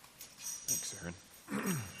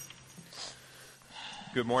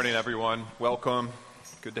Good morning, everyone. Welcome.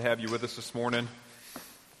 Good to have you with us this morning.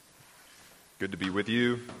 Good to be with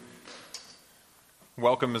you.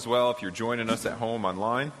 Welcome as well if you're joining us at home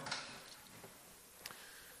online.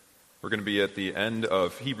 We're going to be at the end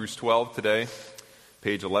of Hebrews 12 today,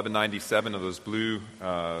 page 1197 of those blue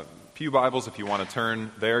pew Bibles, if you want to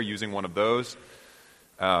turn there using one of those.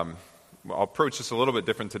 I'll approach this a little bit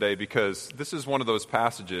different today because this is one of those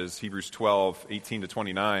passages, Hebrews 12, 18 to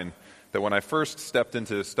 29, that when I first stepped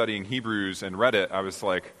into studying Hebrews and read it, I was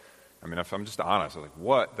like, if I'm just honest, I was like,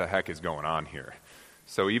 what the heck is going on here?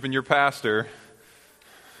 So even your pastor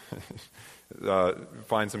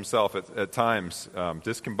finds himself at times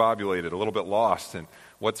discombobulated, a little bit lost in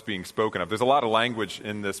what's being spoken of. There's a lot of language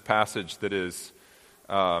in this passage that is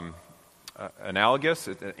analogous,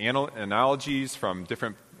 analogies from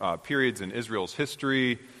different periods in Israel's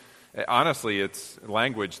history. Honestly, it's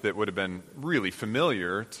language that would have been really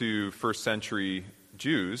familiar to first century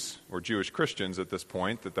Jews or Jewish Christians at this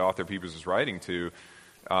point that the author of Hebrews is writing to.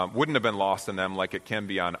 Wouldn't have been lost on them like it can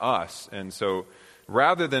be on us. And so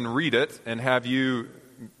rather than read it and have you,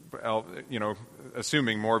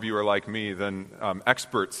 assuming more of you are like me than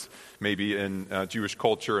experts maybe in Jewish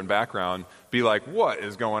culture and background, be like, what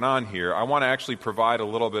is going on here? I want to actually provide a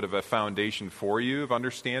little bit of a foundation for you of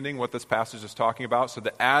understanding what this passage is talking about so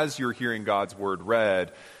that as you're hearing God's word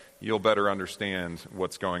read, you'll better understand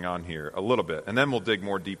what's going on here a little bit. And then we'll dig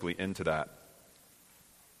more deeply into that.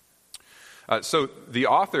 So the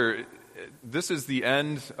author, this is the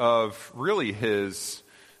end of really his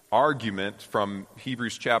argument from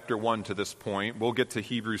Hebrews chapter 1 to this point. We'll get to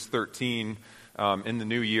Hebrews 13 in the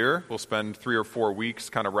new year. We'll spend 3 or 4 weeks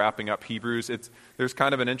kind of wrapping up Hebrews. There's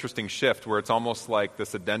kind of an interesting shift where it's almost like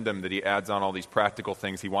this addendum that he adds on all these practical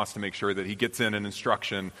things. He wants to make sure that he gets in an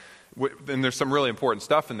instruction. And there's some really important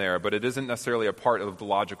stuff in there, but it isn't necessarily a part of the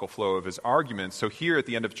logical flow of his arguments. So here at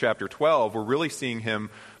the end of chapter 12, we're really seeing him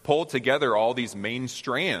pull together all these main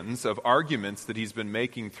strands of arguments that he's been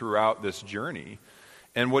making throughout this journey.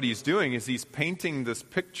 And what he's doing is he's painting this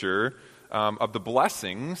picture of the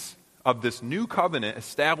blessings of this new covenant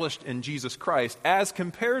established in Jesus Christ as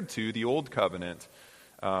compared to the old covenant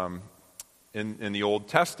in the Old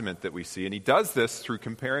Testament that we see. And he does this through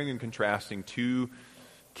comparing and contrasting two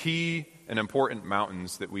key and important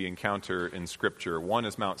mountains that we encounter in Scripture. One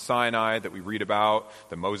is Mount Sinai that we read about,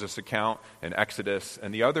 the Moses account in Exodus,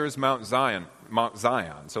 and the other is Mount Zion.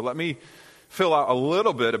 So let me fill out a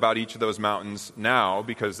little bit about each of those mountains now,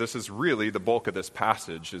 because this is really the bulk of this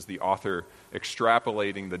passage, is the author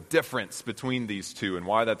extrapolating the difference between these two and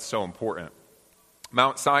why that's so important.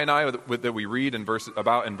 Mount Sinai that we read in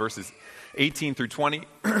verses 18 through 20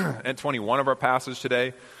 and 21 of our passage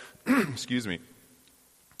today, excuse me,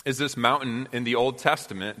 is this mountain in the Old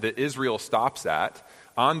Testament that Israel stops at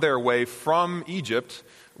on their way from Egypt,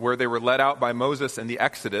 where they were led out by Moses in the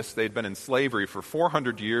Exodus. They'd been in slavery for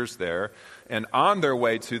 400 years there, and on their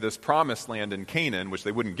way to this promised land in Canaan, which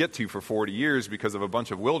they wouldn't get to for 40 years because of a bunch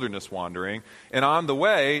of wilderness wandering. And on the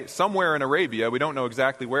way, somewhere in Arabia, we don't know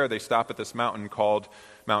exactly where, they stop at this mountain called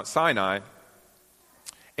Mount Sinai.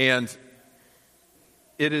 And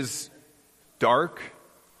it is dark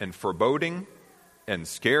and foreboding and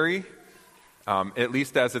scary, at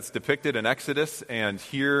least as it's depicted in Exodus, and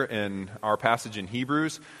here in our passage in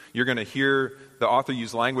Hebrews, you're going to hear the author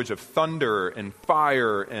use language of thunder and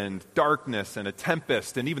fire and darkness and a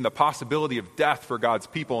tempest and even the possibility of death for God's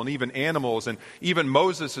people and even animals. And even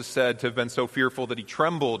Moses is said to have been so fearful that he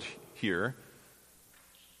trembled here.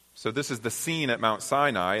 So this is the scene at Mount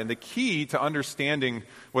Sinai, and the key to understanding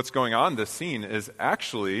what's going on in this scene is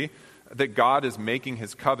actually that God is making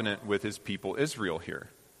his covenant with his people Israel here.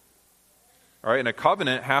 All right, and a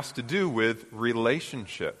covenant has to do with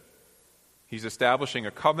relationship. He's establishing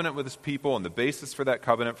a covenant with his people, and the basis for that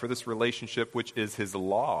covenant, for this relationship, which is his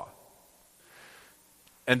law.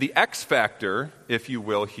 And the X factor, if you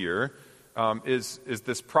will, here, is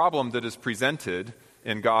this problem that is presented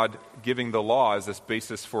in God giving the law as this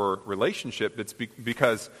basis for relationship. It's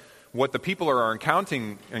because what the people are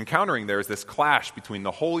encountering there is this clash between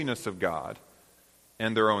the holiness of God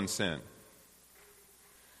and their own sin.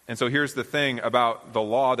 And so here's the thing about the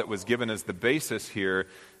law that was given as the basis here.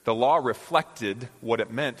 The law reflected what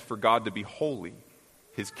it meant for God to be holy.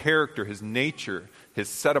 His character, his nature, his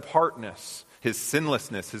set-apartness, his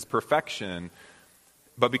sinlessness, his perfection.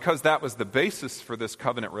 But because that was the basis for this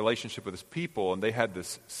covenant relationship with his people, and they had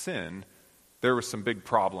this sin, there were some big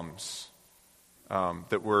problems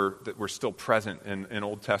that were still present in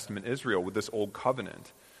Old Testament Israel with this old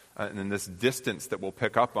covenant. And in this distance that we'll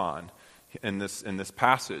pick up on in this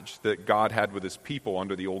passage that God had with his people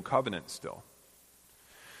under the old covenant still.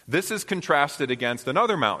 This is contrasted against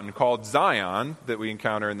another mountain called Zion that we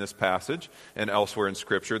encounter in this passage and elsewhere in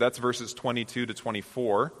Scripture. That's verses 22 to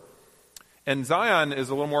 24. And Zion is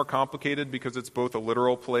a little more complicated because it's both a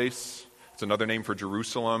literal place. It's another name for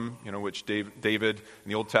Jerusalem, which David in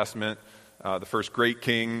the Old Testament, the first great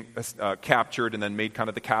king, captured and then made kind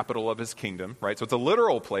of the capital of his kingdom, right? So it's a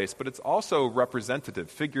literal place, but it's also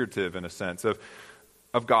representative, figurative in a sense,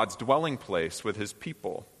 of God's dwelling place with his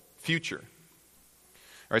people, future.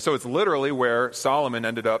 All right, so it's literally where Solomon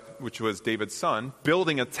ended up, which was David's son,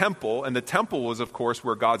 building a temple, and the temple was, of course,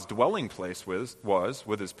 where God's dwelling place was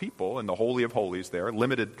with his people, and the Holy of Holies there,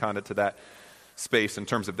 limited kind of to that space in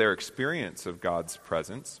terms of their experience of God's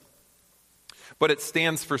presence. But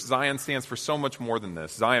Zion stands for so much more than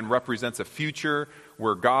this. Zion represents a future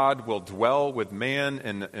where God will dwell with man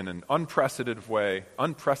in an unprecedented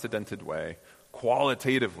way,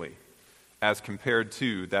 qualitatively, as compared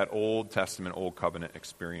to that Old Testament, Old Covenant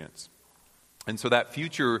experience. And so that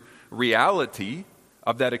future reality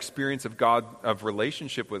of that experience of God, of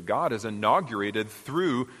relationship with God, is inaugurated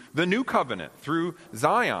through the New Covenant, through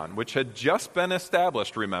Zion, which had just been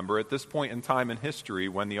established, remember, at this point in time in history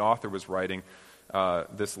when the author was writing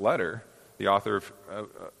this letter. The author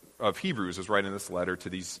of Hebrews was writing this letter to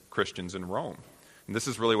these Christians in Rome. And this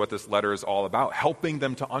is really what this letter is all about, helping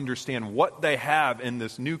them to understand what they have in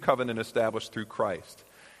this new covenant established through Christ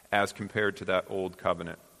as compared to that old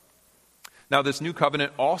covenant. Now, this new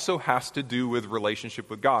covenant also has to do with relationship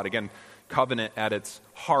with God. Again, covenant at its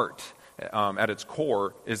heart, at its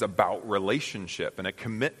core, is about relationship and a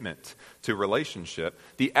commitment to relationship.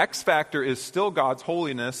 The X factor is still God's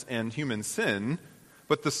holiness and human sin,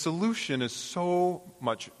 but the solution is so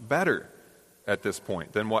much better at this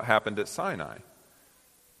point than what happened at Sinai.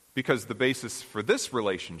 Because the basis for this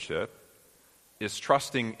relationship is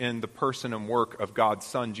trusting in the person and work of God's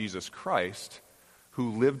Son, Jesus Christ,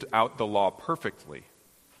 who lived out the law perfectly.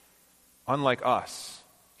 Unlike us,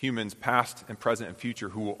 humans past and present and future,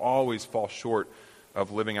 who will always fall short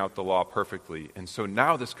of living out the law perfectly. And so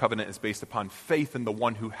now this covenant is based upon faith in the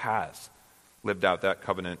one who has lived out that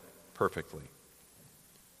covenant perfectly.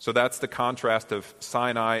 So that's the contrast of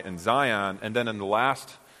Sinai and Zion. And then in the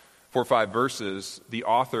last 4 or 5 verses, the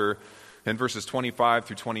author in verses 25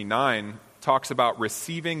 through 29 talks about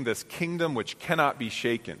receiving this kingdom which cannot be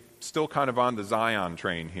shaken. Still kind of on the Zion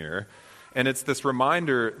train here. And it's this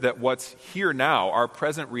reminder that what's here now, our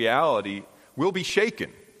present reality, will be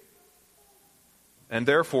shaken. And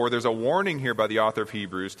therefore, there's a warning here by the author of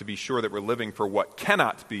Hebrews to be sure that we're living for what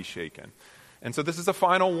cannot be shaken. And so this is a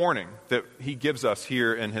final warning that he gives us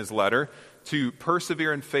here in his letter to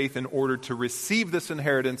persevere in faith in order to receive this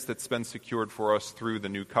inheritance that's been secured for us through the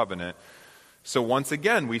new covenant. So once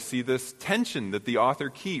again, we see this tension that the author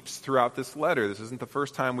keeps throughout this letter. This isn't the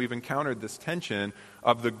first time we've encountered this tension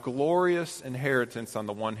of the glorious inheritance on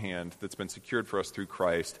the one hand that's been secured for us through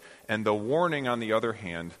Christ, and the warning on the other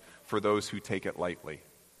hand for those who take it lightly.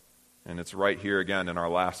 And it's right here again in our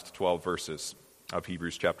last 12 verses of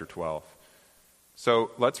Hebrews chapter 12.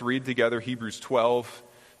 So let's read together Hebrews 12,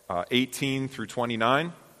 18 through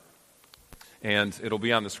 29. And it'll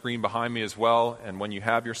be on the screen behind me as well. And when you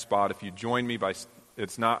have your spot, if you join me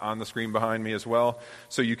it's not on the screen behind me as well.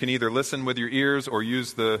 So you can either listen with your ears or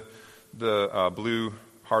use the blue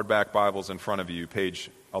hardback Bibles in front of you,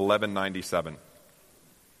 page 1197.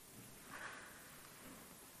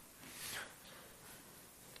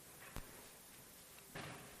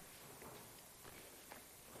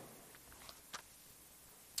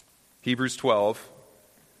 Hebrews 12,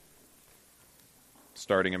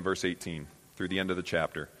 starting in verse 18. Through the end of the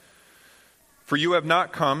chapter. For you have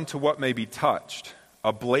not come to what may be touched,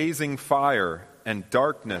 a blazing fire and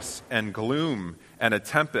darkness and gloom and a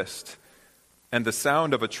tempest, and the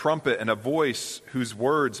sound of a trumpet and a voice whose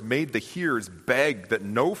words made the hearers beg that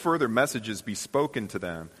no further messages be spoken to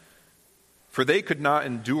them. For they could not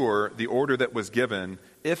endure the order that was given,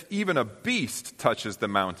 if even a beast touches the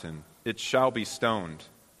mountain, it shall be stoned.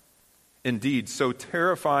 Indeed, so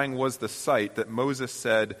terrifying was the sight that Moses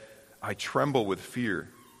said, I tremble with fear.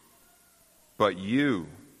 But you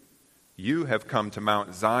have come to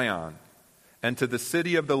Mount Zion, and to the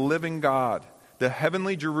city of the living God, the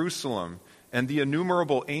heavenly Jerusalem, and the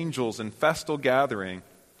innumerable angels in festal gathering,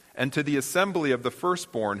 and to the assembly of the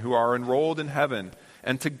firstborn who are enrolled in heaven,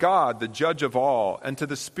 and to God, the judge of all, and to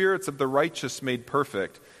the spirits of the righteous made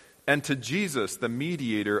perfect, and to Jesus, the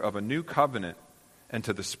mediator of a new covenant, and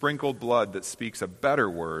to the sprinkled blood that speaks a better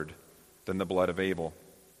word than the blood of Abel.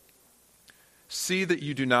 See that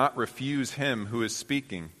you do not refuse him who is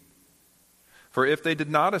speaking. For if they did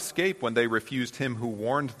not escape when they refused him who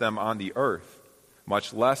warned them on the earth,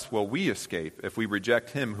 much less will we escape if we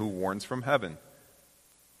reject him who warns from heaven.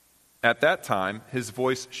 At that time, his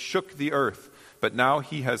voice shook the earth, but now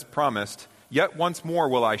he has promised, yet once more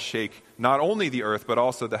will I shake not only the earth, but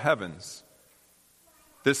also the heavens.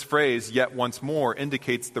 This phrase, yet once more,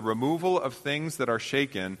 indicates the removal of things that are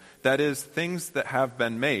shaken, that is, things that have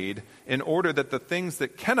been made, in order that the things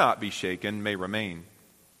that cannot be shaken may remain.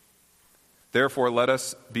 Therefore, let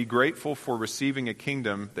us be grateful for receiving a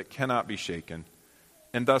kingdom that cannot be shaken,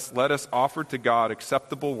 and thus let us offer to God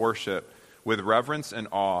acceptable worship with reverence and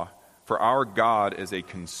awe, for our God is a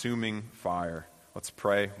consuming fire. Let's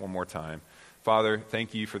pray one more time. Father,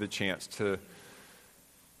 thank you for the chance to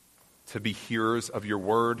be hearers of your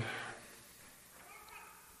word.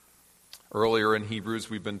 Earlier in Hebrews,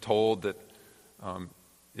 we've been told that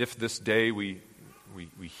if this day we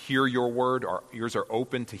hear your word, our ears are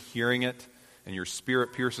open to hearing it, and your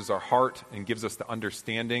Spirit pierces our heart and gives us the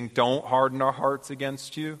understanding, don't harden our hearts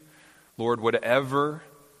against you. Lord, whatever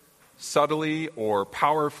subtly or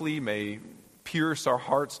powerfully may pierce our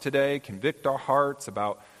hearts today, convict our hearts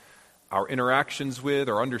about our interactions with,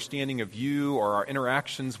 our understanding of you, or our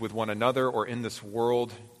interactions with one another or in this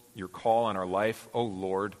world, your call on our life. Oh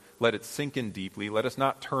Lord, let it sink in deeply. Let us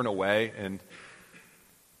not turn away and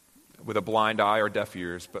with a blind eye or deaf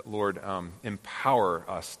ears, but Lord, empower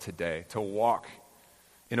us today to walk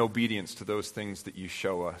in obedience to those things that you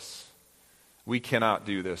show us. We cannot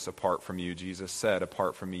do this apart from you. Jesus said,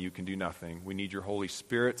 apart from me, you can do nothing. We need your Holy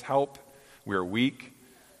Spirit's help. We are weak,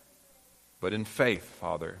 but in faith,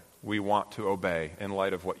 Father, we want to obey in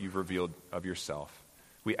light of what you've revealed of yourself.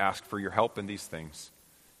 We ask for your help in these things.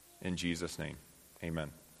 In Jesus' name,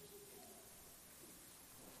 amen.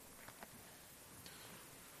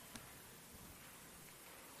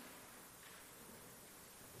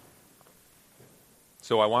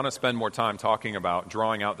 So I want to spend more time talking about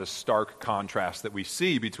drawing out this stark contrast that we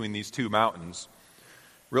see between these two mountains,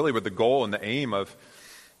 really with the goal and the aim of,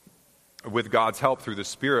 with God's help through the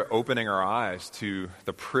Spirit, opening our eyes to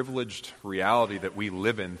the privileged reality that we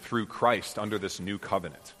live in through Christ under this new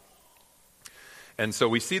covenant. And so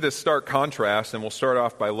we see this stark contrast, and we'll start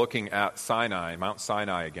off by looking at Sinai, Mount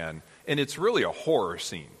Sinai again. And it's really a horror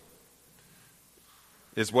scene,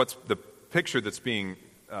 is what's the picture that's being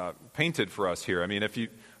painted for us here. I mean, if you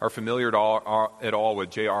are familiar at all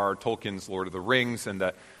with J.R.R. Tolkien's Lord of the Rings and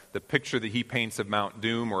the picture that he paints of Mount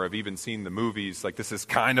Doom, or have even seen the movies, like this is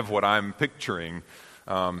kind of what I'm picturing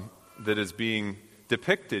that is being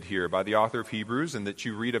depicted here by the author of Hebrews and that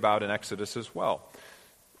you read about in Exodus as well.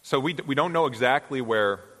 So we don't know exactly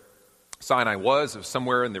where Sinai was. It was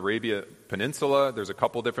somewhere in the Arabia Peninsula. There's a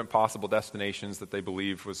couple different possible destinations that they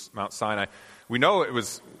believe was Mount Sinai. We know it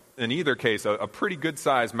was, in either case, a pretty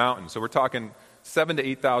good-sized mountain. So we're talking 7,000 to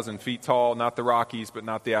 8,000 feet tall, not the Rockies, but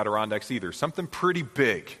not the Adirondacks either. Something pretty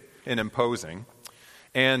big and imposing.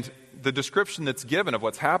 And the description that's given of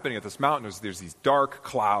what's happening at this mountain is there's these dark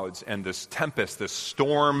clouds and this tempest, this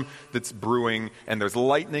storm that's brewing, and there's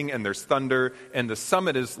lightning and there's thunder, and the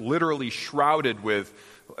summit is literally shrouded with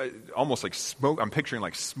almost like smoke. I'm picturing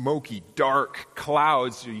like smoky, dark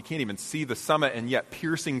clouds. You can't even see the summit, and yet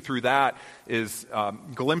piercing through that is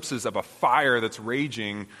glimpses of a fire that's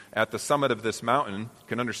raging at the summit of this mountain. You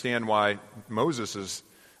can understand why Moses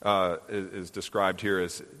is described here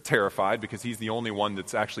as terrified, because he's the only one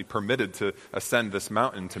that's actually permitted to ascend this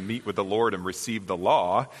mountain to meet with the Lord and receive the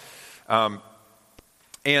law. And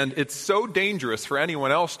it's so dangerous for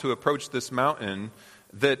anyone else to approach this mountain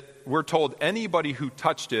that we're told anybody who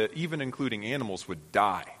touched it, even including animals, would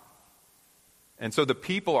die. And so the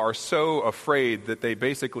people are so afraid that they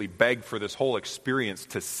basically beg for this whole experience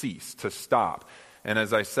to cease, to stop. And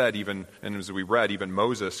as I said, and as we read, even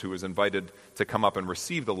Moses, who was invited to come up and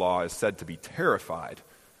receive the law, is said to be terrified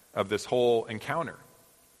of this whole encounter.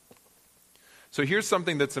 So here's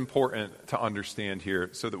something that's important to understand here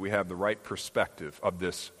so that we have the right perspective of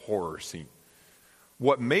this horror scene.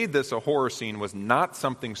 What made this a horror scene was not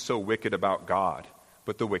something so wicked about God,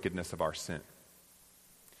 but the wickedness of our sin.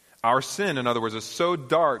 Our sin, in other words, is so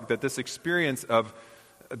dark that this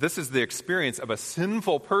is the experience of a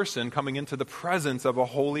sinful person coming into the presence of a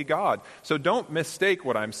holy God. So don't mistake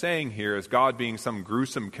what I'm saying here as God being some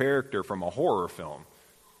gruesome character from a horror film.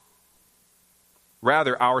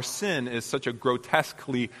 Rather, our sin is such a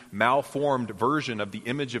grotesquely malformed version of the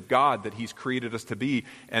image of God that He's created us to be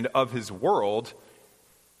and of His world,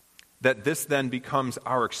 that this then becomes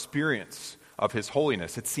our experience of His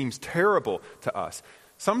holiness. It seems terrible to us.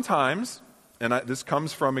 Sometimes, and this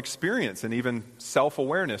comes from experience and even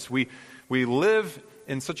self-awareness, we live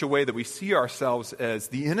in such a way that we see ourselves as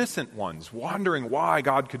the innocent ones, wondering why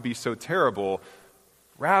God could be so terrible.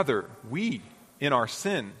 Rather, we in our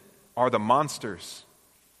sin are the monsters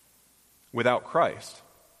without Christ.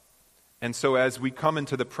 And so as we come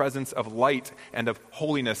into the presence of light and of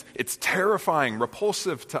holiness, it's terrifying,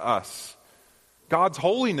 repulsive to us. God's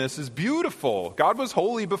holiness is beautiful. God was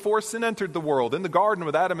holy before sin entered the world in the garden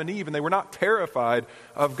with Adam and Eve, and they were not terrified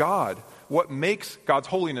of God. What makes God's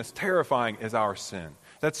holiness terrifying is our sin.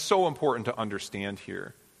 That's so important to understand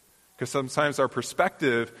here. Because sometimes our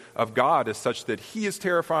perspective of God is such that he is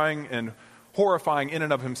terrifying and horrifying in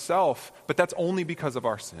and of himself, but that's only because of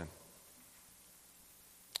our sin.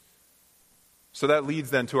 So that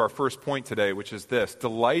leads then to our first point today, which is this: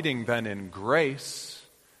 delighting then in grace,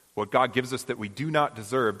 what God gives us that we do not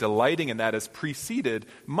deserve, delighting in that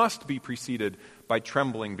must be preceded by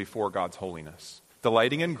trembling before God's holiness.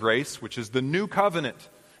 Delighting in grace, which is the new covenant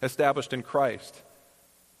established in Christ,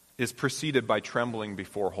 is preceded by trembling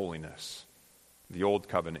before holiness. The old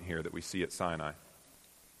covenant here that we see at Sinai.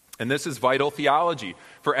 And this is vital theology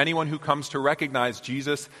for anyone who comes to recognize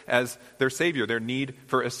Jesus as their Savior, their need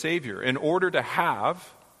for a Savior. In order to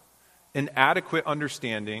have an adequate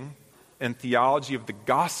understanding and theology of the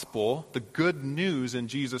gospel, the good news in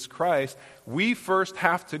Jesus Christ, we first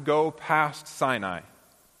have to go past Sinai.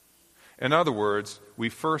 In other words, we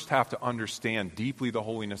first have to understand deeply the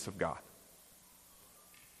holiness of God.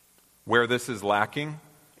 Where this is lacking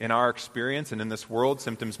in our experience and in this world,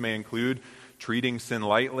 symptoms may include treating sin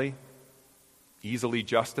lightly, easily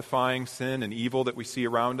justifying sin and evil that we see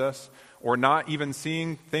around us, or not even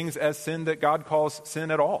seeing things as sin that God calls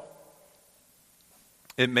sin at all.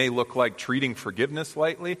 It may look like treating forgiveness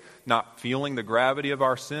lightly, not feeling the gravity of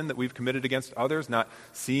our sin that we've committed against others, not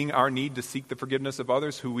seeing our need to seek the forgiveness of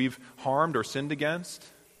others who we've harmed or sinned against.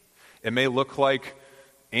 It may look like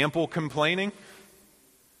ample complaining,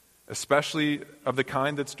 especially of the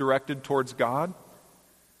kind that's directed towards God.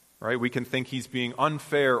 Right? We can think he's being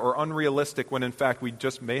unfair or unrealistic when in fact we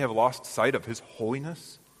just may have lost sight of his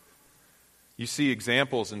holiness. You see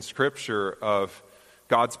examples in Scripture of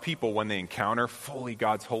God's people when they encounter fully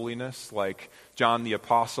God's holiness, like John the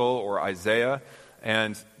Apostle or Isaiah,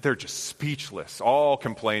 and they're just speechless. All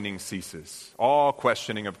complaining ceases. All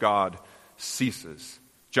questioning of God ceases.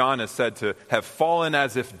 John is said to have fallen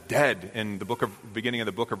as if dead in the beginning of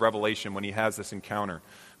the book of Revelation when he has this encounter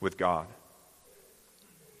with God.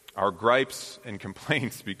 Our gripes and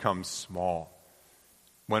complaints become small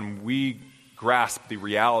when we grasp the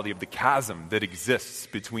reality of the chasm that exists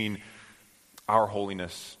between our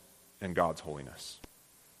holiness and God's holiness.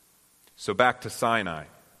 So back to Sinai.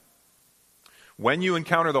 When you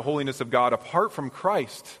encounter the holiness of God apart from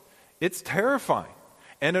Christ, it's terrifying,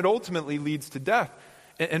 and it ultimately leads to death.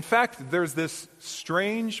 In fact, there's this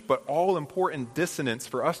strange but all-important dissonance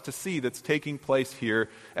for us to see that's taking place here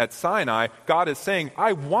at Sinai. God is saying,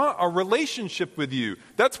 I want a relationship with you.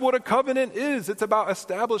 That's what a covenant is. It's about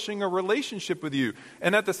establishing a relationship with you.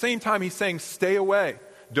 And at the same time, he's saying, stay away.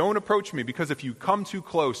 Don't approach me, because if you come too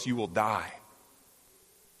close, you will die.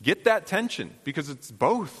 Get that tension, because it's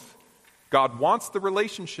both. God wants the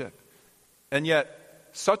relationship, and yet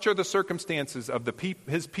such are the circumstances of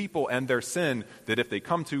his people and their sin that if they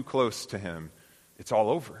come too close to him, it's all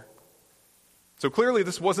over. So clearly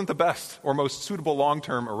this wasn't the best or most suitable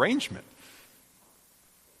long-term arrangement.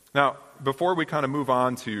 Now, before we kind of move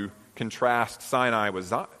on to contrast Sinai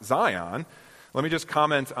with Zion, let me just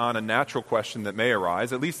comment on a natural question that may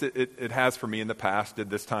arise. At least it has for me in the past, did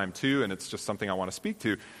this time too, and it's just something I want to speak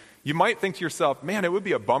to. You might think to yourself, man, it would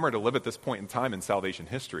be a bummer to live at this point in time in salvation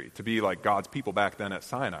history, to be like God's people back then at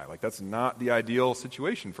Sinai. Like, that's not the ideal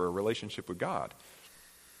situation for a relationship with God.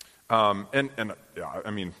 I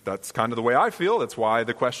mean, that's kind of the way I feel. That's why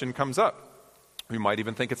the question comes up. We might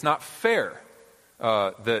even think it's not fair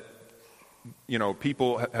that,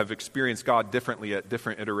 people have experienced God differently at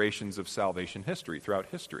different iterations of salvation history, throughout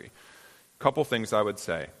history. A couple things I would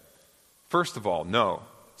say. First of all, no,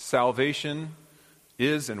 salvation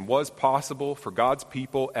is and was possible for God's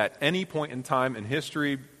people at any point in time in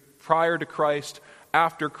history, prior to Christ,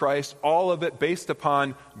 after Christ, all of it based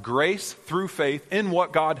upon grace through faith in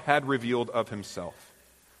what God had revealed of himself.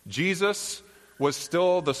 Jesus was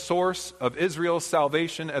still the source of Israel's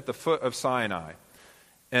salvation at the foot of Sinai,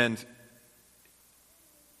 and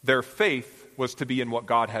their faith was to be in what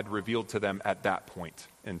God had revealed to them at that point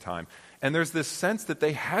in time. And there's this sense that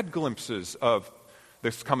they had glimpses of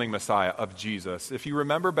this coming Messiah, of Jesus. If you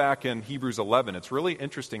remember back in Hebrews 11, it's really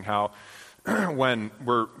interesting how when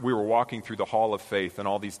we were walking through the Hall of Faith and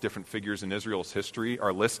all these different figures in Israel's history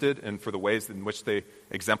are listed and for the ways in which they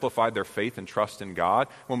exemplified their faith and trust in God.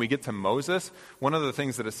 When we get to Moses, one of the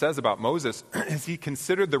things that it says about Moses is he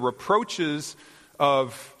considered the reproaches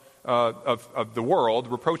of the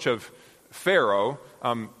world, reproach of Pharaoh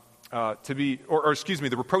the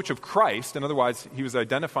reproach of Christ, and otherwise he was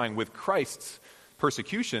identifying with Christ's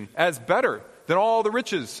persecution as better than all the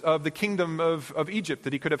riches of the kingdom of Egypt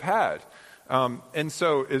that he could have had. And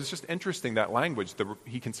so it's just interesting, that language.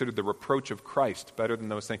 He considered the reproach of Christ better than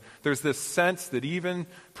those things. There's this sense that even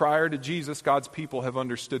prior to Jesus, God's people have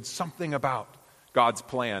understood something about God's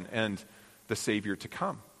plan and the Savior to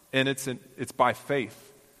come. And it's by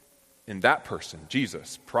faith in that person,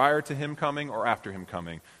 Jesus, prior to him coming or after him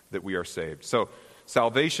coming, that we are saved. So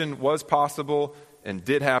salvation was possible and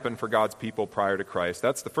did happen for God's people prior to Christ.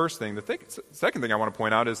 That's the first thing. The second thing I want to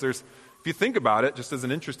point out is if you think about it, just as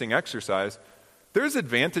an interesting exercise, there's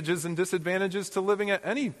advantages and disadvantages to living at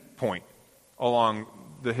any point along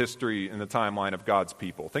the history and the timeline of God's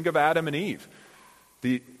people. Think of Adam and Eve.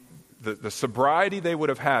 The sobriety they would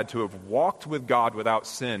have had to have walked with God without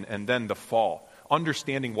sin, and then the fall,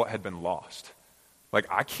 understanding what had been lost. Like,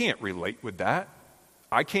 I can't relate with that.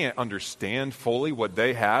 I can't understand fully what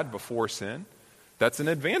they had before sin. That's an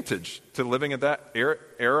advantage to living at that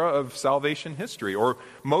era of salvation history. Or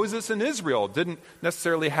Moses and Israel didn't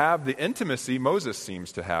necessarily have the intimacy Moses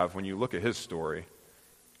seems to have when you look at his story.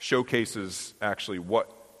 Showcases actually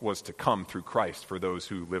what was to come through Christ for those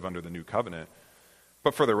who live under the new covenant.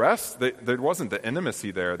 But for the rest, there wasn't the intimacy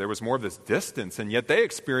there. There was more of this distance, and yet they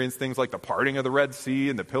experienced things like the parting of the Red Sea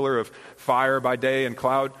and the pillar of fire by day and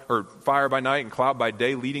cloud, or fire by night and cloud by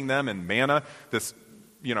day leading them, and manna, this,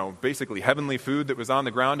 basically heavenly food that was on the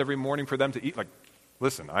ground every morning for them to eat. Like,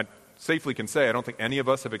 listen, I safely can say I don't think any of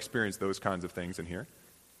us have experienced those kinds of things in here.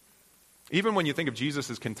 Even when you think of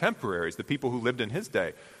Jesus' contemporaries, the people who lived in his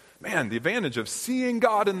day, man, the advantage of seeing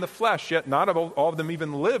God in the flesh, yet not all of them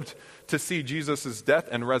even lived to see Jesus' death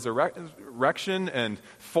and resurrection and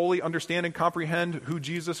fully understand and comprehend who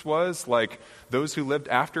Jesus was, like those who lived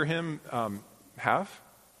after him have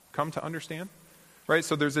come to understand. Right?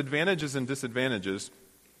 So there's advantages and disadvantages.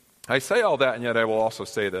 I say all that, and yet I will also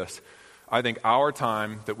say this. I think our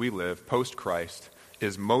time that we live, post-Christ,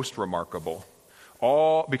 is most remarkable,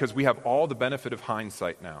 because we have all the benefit of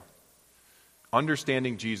hindsight now.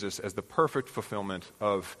 Understanding Jesus as the perfect fulfillment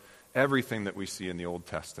of everything that we see in the Old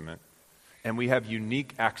Testament. And we have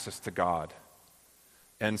unique access to God.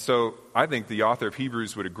 And so I think the author of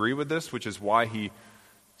Hebrews would agree with this, which is why he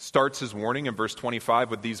starts his warning in verse 25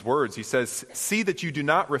 with these words. He says, "See that you do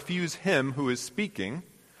not refuse him who is speaking,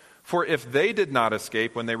 for if they did not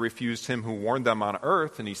escape when they refused him who warned them on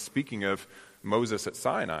earth," and he's speaking of Moses at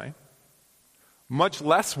Sinai, "much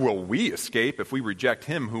less will we escape if we reject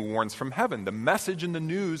him who warns from heaven, the message and the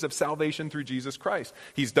news of salvation through Jesus Christ."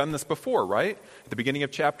 He's done this before, right? At the beginning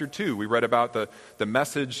of chapter 2, we read about the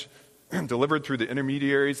message delivered through the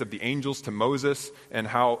intermediaries of the angels to Moses, and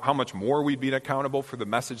how much more we'd be accountable for the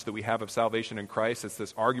message that we have of salvation in Christ. It's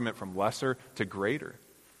this argument from lesser to greater.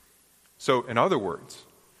 So, in other words,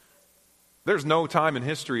 there's no time in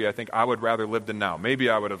history I think I would rather live than now. Maybe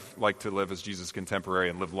I would have liked to live as Jesus' contemporary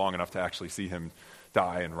and live long enough to actually see him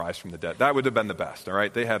die and rise from the dead. That would have been the best, all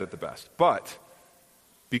right? They had it the best. But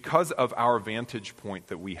because of our vantage point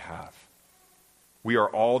that we have, we are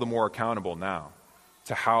all the more accountable now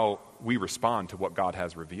to how we respond to what God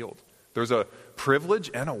has revealed. There's a privilege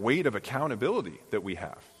and a weight of accountability that we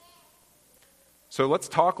have. So let's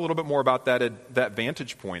talk a little bit more about that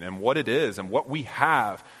vantage point and what it is and what we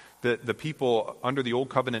have that the people under the Old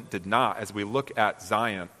Covenant did not, as we look at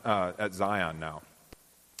Zion now.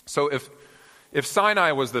 So if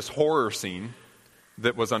Sinai was this horror scene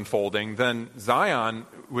that was unfolding, then Zion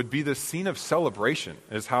would be this scene of celebration,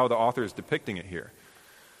 is how the author is depicting it here.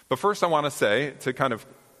 But first I want to say, to kind of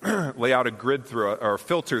lay out a grid or a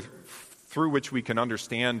filter through which we can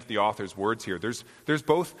understand the author's words here. There's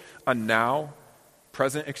both a now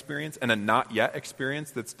present experience and a not yet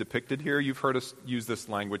experience that's depicted here. You've heard us use this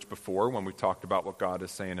language before when we've talked about what God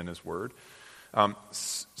is saying in his word.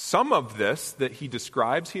 Some of this that he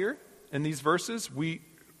describes here in these verses, we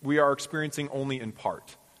are experiencing only in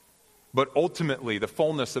part. But ultimately, the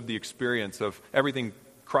fullness of the experience of everything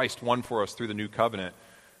Christ won for us through the new covenant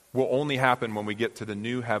will only happen when we get to the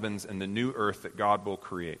new heavens and the new earth that God will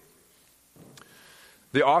create.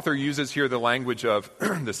 The author uses here the language of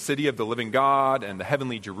the city of the living God and the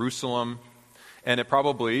heavenly Jerusalem. And it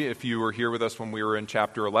probably, if you were here with us when we were in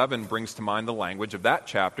chapter 11, brings to mind the language of that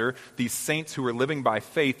chapter, these saints who are living by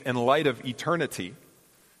faith in light of eternity.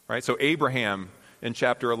 Right? So Abraham, in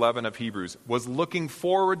chapter 11 of Hebrews, was looking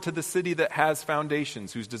forward to the city that has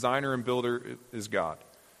foundations, whose designer and builder is God.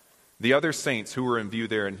 The other saints who were in view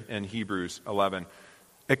there in Hebrews 11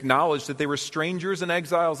 acknowledged that they were strangers and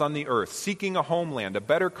exiles on the earth, seeking a homeland, a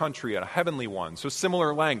better country, a heavenly one. So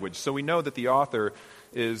similar language. So we know that the author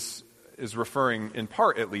is is referring, in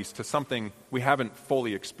part at least, to something we haven't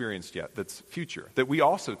fully experienced yet that's future, that we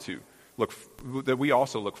also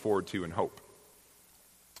look forward to and hope.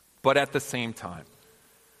 But at the same time,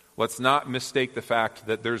 let's not mistake the fact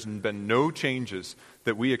that there's been no changes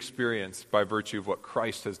that we experience by virtue of what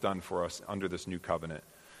Christ has done for us under this new covenant.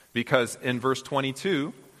 Because in verse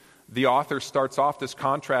 22, the author starts off this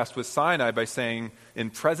contrast with Sinai by saying, in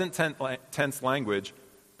present tense language,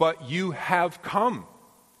 but you have come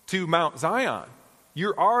to Mount Zion.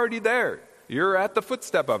 You're already there. You're at the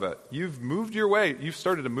footstep of it. You've moved your way. You've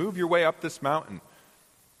started to move your way up this mountain.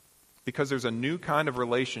 Because there's a new kind of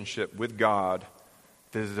relationship with God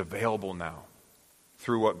that is available now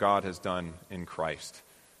through what God has done in Christ.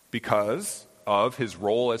 Because of his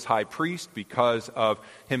role as high priest, because of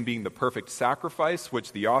him being the perfect sacrifice,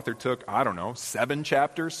 which the author took, 7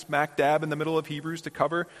 chapters smack dab in the middle of Hebrews to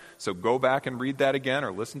cover. So go back and read that again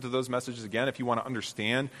or listen to those messages again if you want to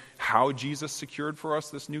understand how Jesus secured for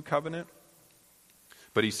us this new covenant.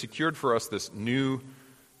 But he secured for us this new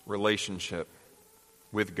relationship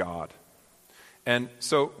with God. And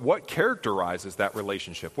so what characterizes that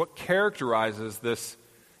relationship? What characterizes this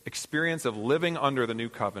experience of living under the new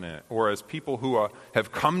covenant, or as people who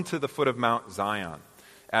have come to the foot of Mount Zion,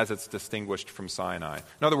 as it's distinguished from Sinai?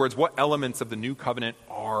 In other words, what elements of the new covenant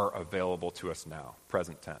are available to us now,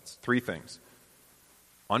 present tense? 3 things.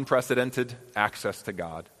 Unprecedented access to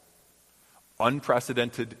God,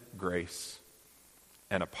 unprecedented grace,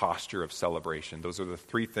 and a posture of celebration. Those are the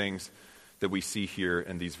 3 things that we see here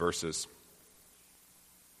in these verses.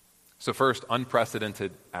 So first,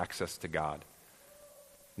 unprecedented access to God.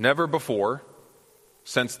 Never before,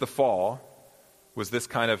 since the fall, was this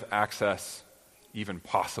kind of access even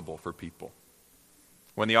possible for people.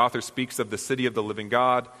 When the author speaks of the city of the living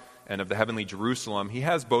God and of the heavenly Jerusalem, he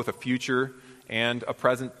has both a future and a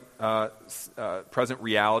present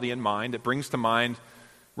reality in mind. It brings to mind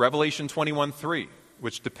Revelation 21:3,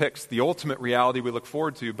 which depicts the ultimate reality we look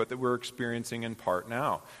forward to, but that we're experiencing in part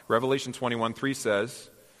now. Revelation 21:3 says,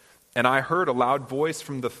 "And I heard a loud voice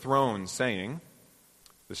from the throne saying,"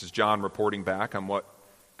 this is John reporting back on what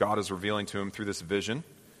God is revealing to him through this vision,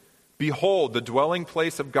 "Behold, the dwelling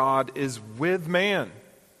place of God is with man.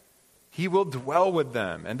 He will dwell with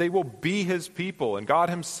them, and they will be his people, and God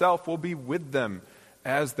himself will be with them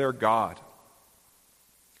as their God."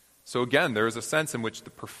 So again, there is a sense in which the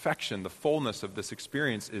perfection, the fullness of this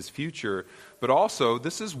experience is future, but also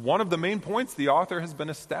this is one of the main points the author has been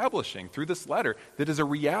establishing through this letter, that is a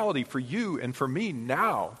reality for you and for me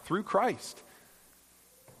now through Christ.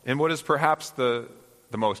 In what is perhaps the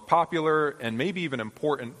most popular and maybe even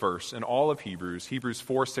important verse in all of Hebrews, Hebrews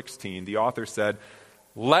 4:16, the author said,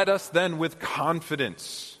 "Let us then with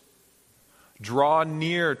confidence draw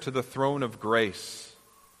near to the throne of grace,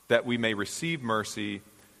 that we may receive mercy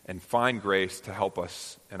and find grace to help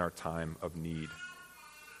us in our time of need."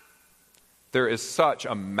 There is such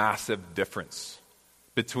a massive difference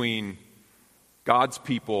between God's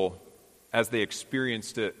people as they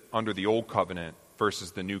experienced it under the old covenant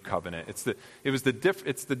versus the new covenant. It's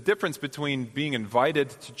the difference between being invited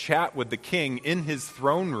to chat with the king in his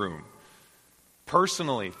throne room,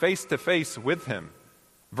 personally, face to face with him,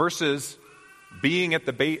 versus being at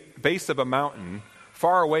the base of a mountain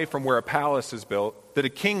far away from where a palace is built that a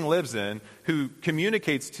king lives in, who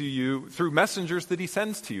communicates to you through messengers that he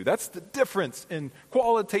sends to you. That's the difference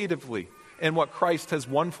qualitatively in what Christ has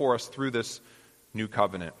won for us through this new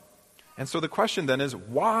covenant. And so the question then is,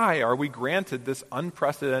 why are we granted this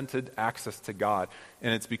unprecedented access to God?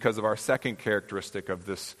 And it's because of our second characteristic of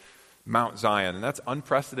this Mount Zion, and that's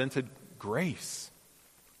unprecedented grace.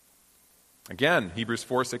 Again, Hebrews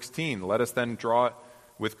 4:16, "Let us then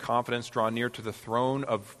with confidence draw near to the throne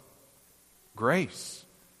of grace,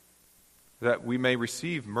 that we may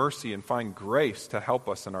receive mercy and find grace to help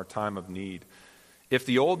us in our time of need." If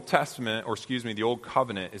the Old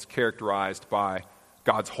Covenant is characterized by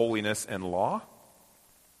God's holiness and law,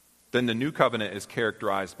 then the new covenant is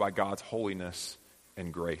characterized by God's holiness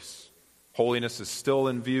and grace. Holiness is still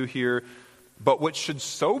in view here, but what should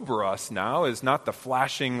sober us now is not the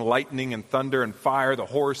flashing lightning and thunder and fire, the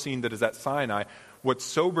horror scene that is at Sinai. What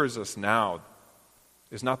sobers us now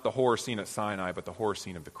is not the horror scene at Sinai, but the horror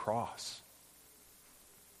scene of the cross,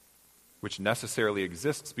 which necessarily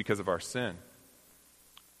exists because of our sin,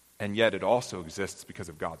 and yet it also exists because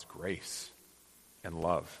of God's grace and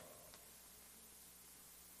love.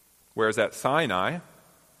 Whereas at Sinai,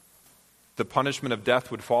 the punishment of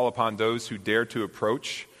death would fall upon those who dared to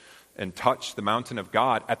approach and touch the mountain of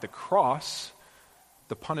God. At the cross,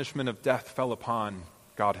 the punishment of death fell upon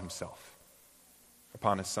God himself,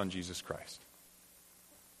 upon his Son Jesus Christ.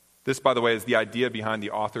 This, by the way, is the idea behind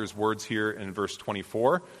the author's words here in verse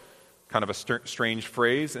 24. Kind of a strange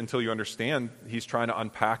phrase until you understand he's trying to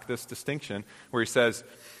unpack this distinction where he says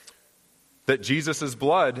that Jesus'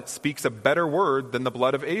 blood speaks a better word than the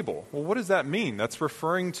blood of Abel. Well, what does that mean? That's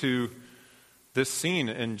referring to this scene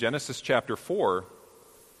in Genesis chapter 4,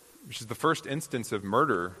 which is the first instance of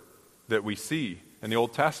murder that we see in the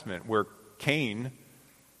Old Testament, where Cain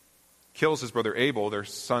kills his brother Abel, they're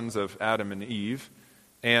sons of Adam and Eve,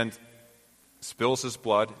 and spills his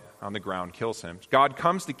blood on the ground, kills him. God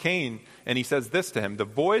comes to Cain and he says this to him, "The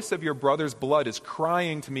voice of your brother's blood is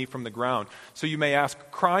crying to me from the ground." So you may ask,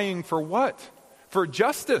 crying for what? For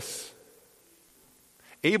justice.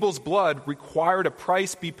 Abel's blood required a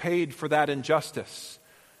price be paid for that injustice.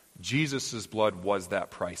 Jesus' blood was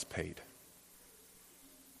that price paid.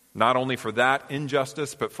 Not only for that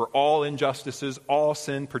injustice, but for all injustices, all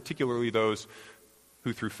sin, particularly those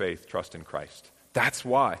who through faith trust in Christ. That's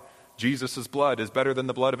why Jesus' blood is better than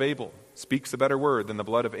the blood of Abel, speaks a better word than the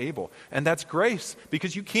blood of Abel. And that's grace,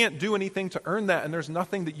 because you can't do anything to earn that, and there's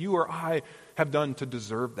nothing that you or I have done to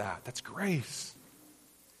deserve that. That's grace.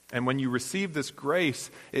 And when you receive this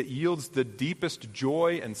grace, it yields the deepest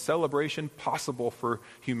joy and celebration possible for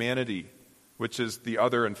humanity, which is the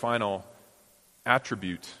other and final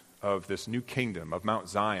attribute of this new kingdom of Mount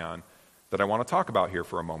Zion that I want to talk about here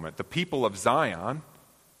for a moment. The people of Zion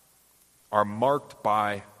are marked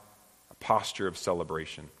by a posture of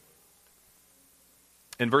celebration.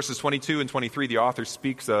 In verses 22 and 23, the author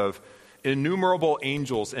speaks of innumerable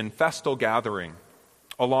angels in festal gathering,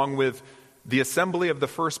 along with the assembly of the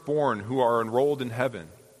firstborn who are enrolled in heaven,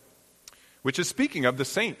 which is speaking of the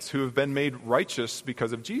saints who have been made righteous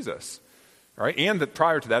because of Jesus. Right? And that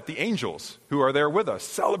prior to that, the angels who are there with us,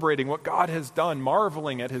 celebrating what God has done,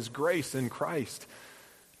 marveling at his grace in Christ.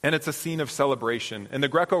 And it's a scene of celebration. In the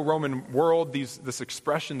Greco-Roman world, this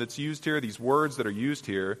expression that's used here, these words that are used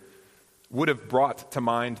here, would have brought to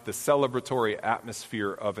mind the celebratory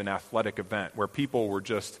atmosphere of an athletic event where people were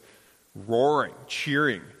just roaring,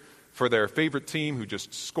 cheering for their favorite team who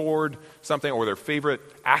just scored something, or their favorite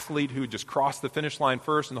athlete who just crossed the finish line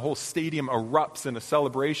first, and the whole stadium erupts in a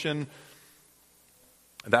celebration.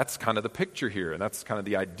 That's kind of the picture here, and that's kind of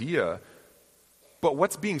the idea. But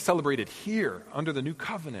what's being celebrated here under the new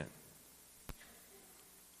covenant?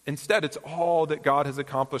 Instead, it's all that God has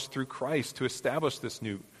accomplished through Christ to establish this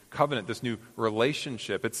new covenant, this new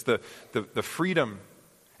relationship. It's the freedom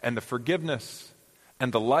and the forgiveness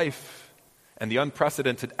and the life and the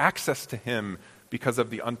unprecedented access to him because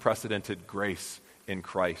of the unprecedented grace in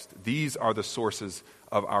Christ. These are the sources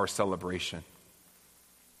of our celebration.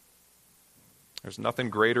 There's nothing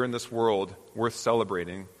greater in this world worth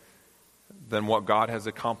celebrating than what God has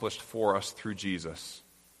accomplished for us through Jesus.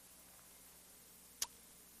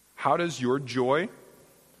 How does your joy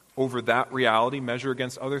over that reality measure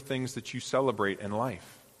against other things that you celebrate in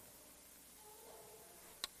life?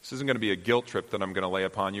 This isn't going to be a guilt trip that I'm going to lay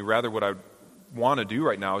upon you. Rather, what I want to do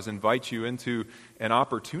right now is invite you into an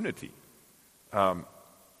opportunity. Because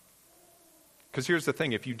here's the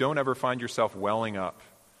thing, if you don't ever find yourself welling up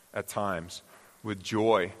at times with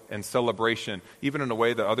joy and celebration, even in a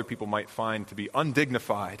way that other people might find to be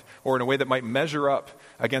undignified, or in a way that might measure up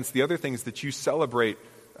against the other things that you celebrate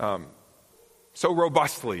so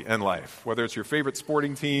robustly in life, whether it's your favorite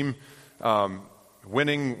sporting team,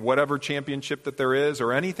 winning whatever championship that there is,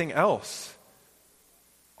 or anything else,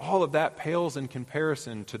 all of that pales in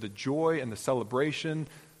comparison to the joy and the celebration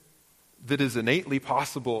that is innately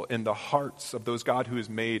possible in the hearts of those God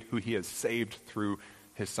who he has saved through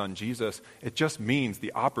his son Jesus. It just means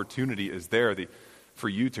the opportunity is there for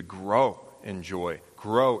you to grow in joy,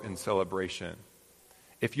 grow in celebration.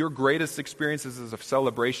 If your greatest experiences of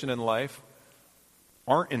celebration in life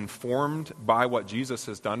aren't informed by what Jesus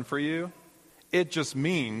has done for you, it just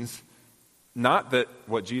means not that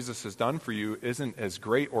what Jesus has done for you isn't as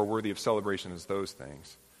great or worthy of celebration as those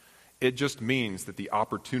things. It just means that the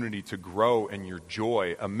opportunity to grow in your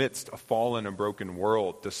joy amidst a fallen and broken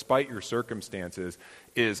world, despite your circumstances,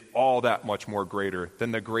 is all that much more greater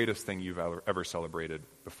than the greatest thing you've ever celebrated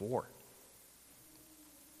before.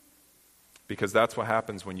 Because that's what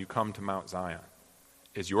happens when you come to Mount Zion,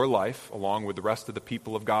 is your life, along with the rest of the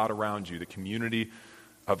people of God around you, the community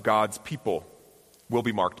of God's people, will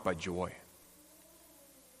be marked by joy.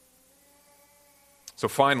 So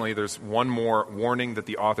finally, there's one more warning that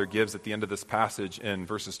the author gives at the end of this passage in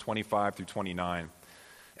verses 25 through 29.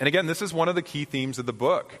 And again, this is one of the key themes of the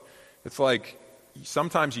book. It's like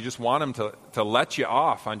sometimes you just want him to let you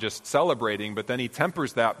off on just celebrating, but then he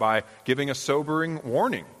tempers that by giving a sobering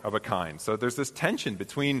warning of a kind. So there's this tension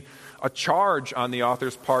between a charge on the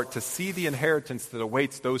author's part to see the inheritance that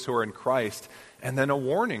awaits those who are in Christ, and then a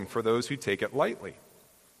warning for those who take it lightly.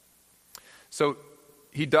 So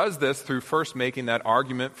he does this through first making that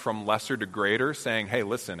argument from lesser to greater, saying, hey,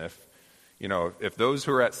 listen, if those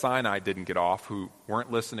who are at Sinai didn't get off, who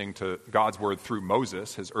weren't listening to God's word through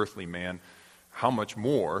Moses, his earthly man, how much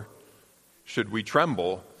more should we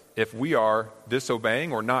tremble if we are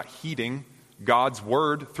disobeying or not heeding God's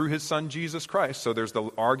word through his son Jesus Christ? So there's the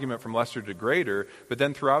argument from lesser to greater, but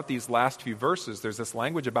then throughout these last few verses, there's this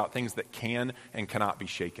language about things that can and cannot be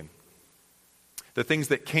shaken. The things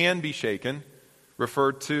that can be shaken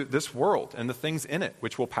refer to this world and the things in it,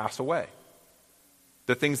 which will pass away.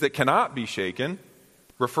 The things that cannot be shaken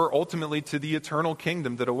refer ultimately to the eternal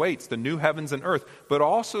kingdom that awaits, the new heavens and earth, but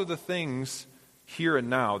also the things here and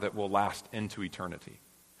now that will last into eternity.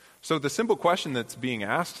 So the simple question that's being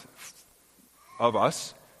asked of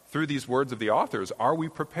us through these words of the authors, are we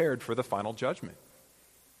prepared for the final judgment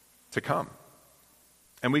to come?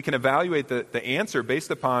 And we can evaluate the answer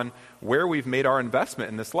based upon where we've made our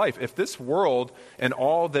investment in this life. If this world and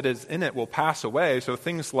all that is in it will pass away, so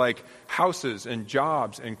things like houses and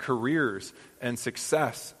jobs and careers and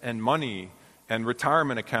success and money and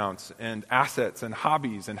retirement accounts and assets and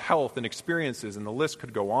hobbies and health and experiences, and the list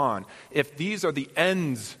could go on. If these are the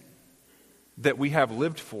ends that we have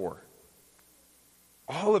lived for,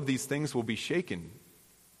 all of these things will be shaken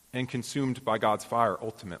and consumed by God's fire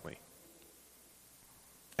ultimately.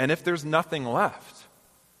 And if there's nothing left,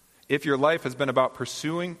 if your life has not been about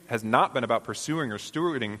pursuing or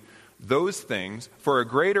stewarding those things for a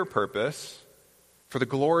greater purpose, for the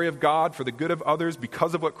glory of God, for the good of others,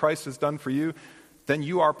 because of what Christ has done for you, then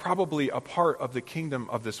you are probably a part of the kingdom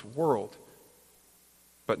of this world,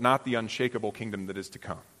 but not the unshakable kingdom that is to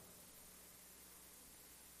come.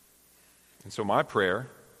 And so my prayer,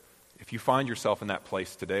 if you find yourself in that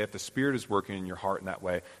place today, if the Spirit is working in your heart in that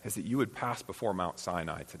way, is that you would pass before Mount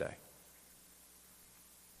Sinai today.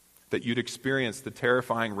 That you'd experience the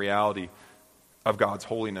terrifying reality of God's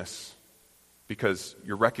holiness because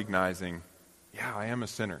you're recognizing, yeah, I am a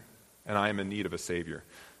sinner and I am in need of a Savior.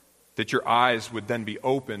 That your eyes would then be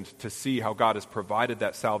opened to see how God has provided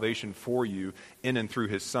that salvation for you in and through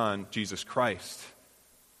his Son, Jesus Christ,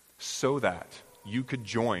 so that you could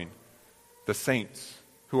join the saints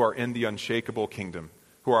who are in the unshakable kingdom,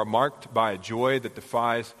 who are marked by a joy that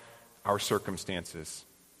defies our circumstances,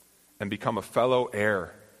 and become a fellow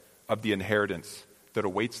heir of the inheritance that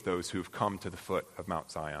awaits those who have come to the foot of Mount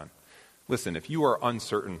Zion. Listen, if you are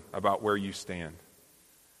uncertain about where you stand,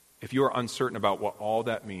 if you are uncertain about what all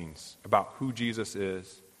that means, about who Jesus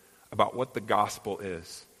is, about what the gospel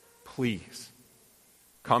is, please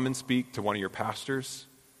come and speak to one of your pastors.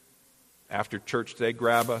 After church today,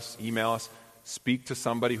 grab us, email us, speak to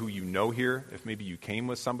somebody who you know here. If maybe you came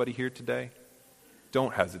with somebody here today,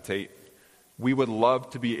 don't hesitate. We would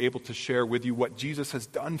love to be able to share with you what Jesus has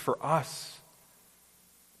done for us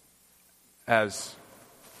as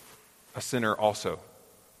a sinner also,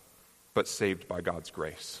 but saved by God's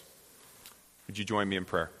grace. Would you join me in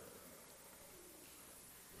prayer?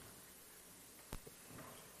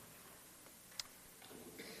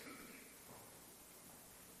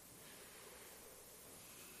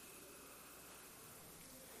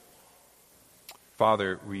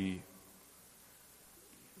 Father, we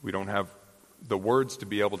don't have the words to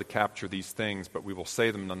be able to capture these things, but we will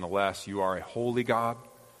say them nonetheless. You are a holy God,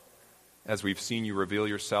 as we've seen you reveal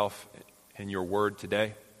yourself in your word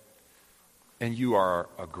today. And you are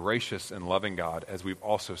a gracious and loving God, as we've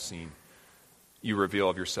also seen you reveal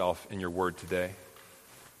of yourself in your word today.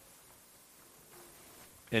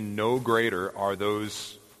 And no greater are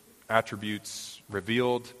those attributes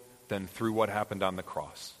revealed than through what happened on the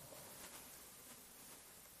cross.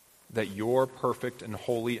 That your perfect and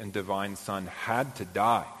holy and divine Son had to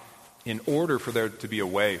die in order for there to be a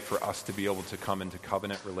way for us to be able to come into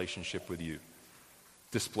covenant relationship with you,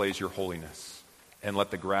 displays your holiness. And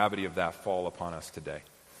let the gravity of that fall upon us today.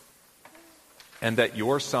 And that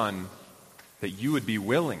your Son, that you would be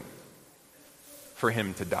willing for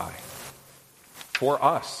him to die for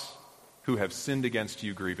us who have sinned against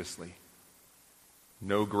you grievously.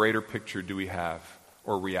 No greater picture do we have,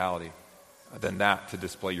 or reality, than that to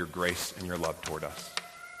display your grace and your love toward us.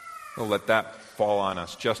 Well, let that fall on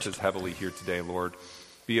us just as heavily here today, Lord.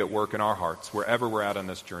 Be at work in our hearts, wherever we're at on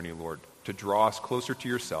this journey, Lord, to draw us closer to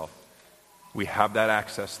yourself. We have that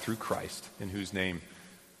access through Christ, in whose name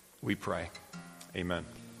we pray. Amen.